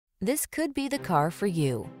This could be the car for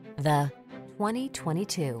you. The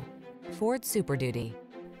 2022 Ford Super Duty.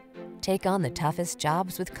 Take on the toughest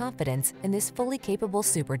jobs with confidence in this fully capable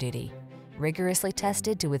Super Duty. Rigorously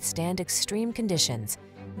tested to withstand extreme conditions,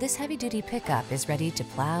 this heavy-duty pickup is ready to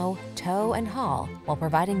plow, tow, and haul while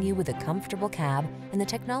providing you with a comfortable cab and the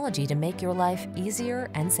technology to make your life easier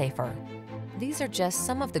and safer. These are just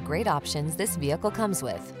some of the great options this vehicle comes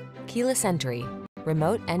with: keyless entry,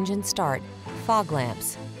 remote engine start, fog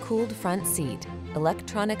lamps, cooled front seat,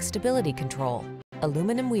 electronic stability control,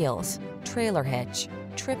 aluminum wheels, trailer hitch,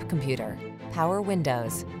 trip computer, power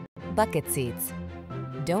windows, bucket seats.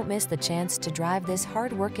 Don't miss the chance to drive this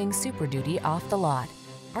hard-working Super Duty off the lot.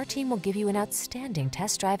 Our team will give you an outstanding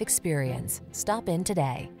test drive experience. Stop in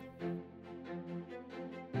today.